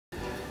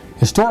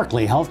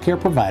Historically, healthcare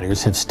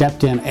providers have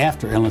stepped in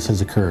after illness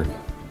has occurred.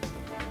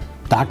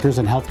 Doctors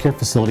and healthcare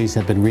facilities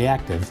have been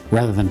reactive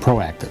rather than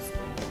proactive.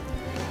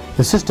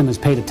 The system has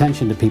paid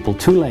attention to people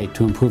too late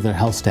to improve their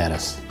health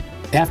status,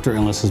 after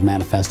illness has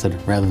manifested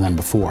rather than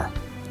before.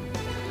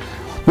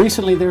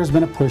 Recently, there has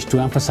been a push to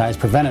emphasize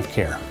preventive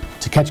care,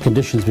 to catch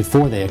conditions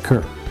before they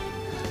occur,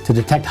 to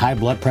detect high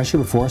blood pressure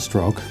before a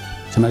stroke,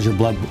 to measure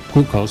blood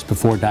glucose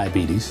before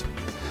diabetes,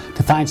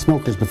 to find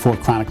smokers before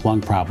chronic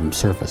lung problems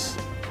surface.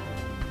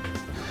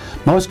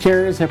 Most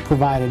carriers have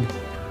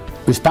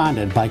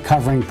responded by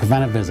covering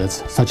preventive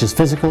visits such as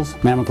physicals,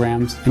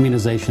 mammograms,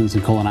 immunizations,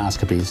 and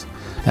colonoscopies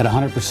at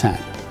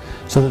 100%,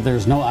 so that there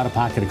is no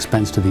out-of-pocket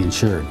expense to the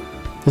insured.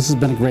 This has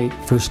been a great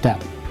first step.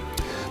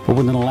 But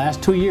within the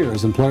last 2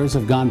 years, employers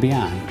have gone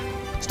beyond,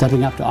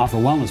 stepping up to offer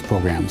wellness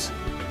programs,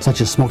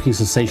 such as smoking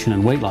cessation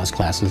and weight loss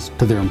classes,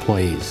 to their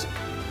employees.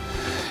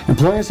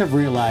 Employers have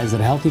realized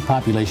that a healthy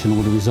population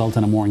would result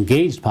in a more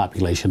engaged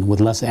population with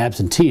less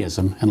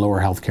absenteeism and lower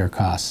health care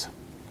costs.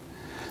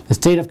 The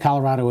state of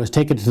Colorado has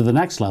taken it to the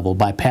next level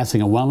by passing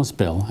a wellness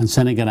bill and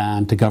sending it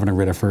on to Governor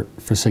Ritter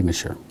for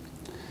signature.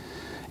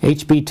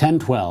 HB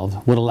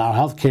 1012 would allow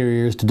health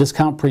carriers to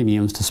discount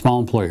premiums to small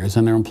employers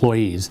and their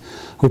employees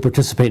who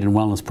participate in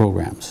wellness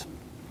programs.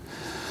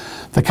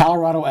 The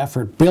Colorado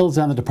effort builds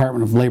on the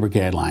Department of Labor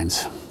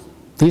guidelines.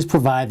 These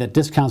provide that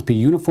discounts be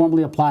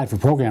uniformly applied for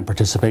program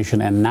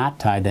participation and not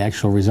tied to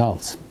actual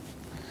results.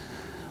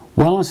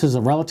 Wellness is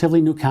a relatively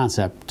new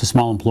concept to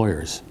small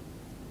employers.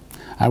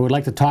 I would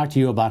like to talk to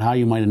you about how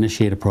you might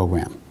initiate a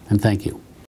program, and thank you.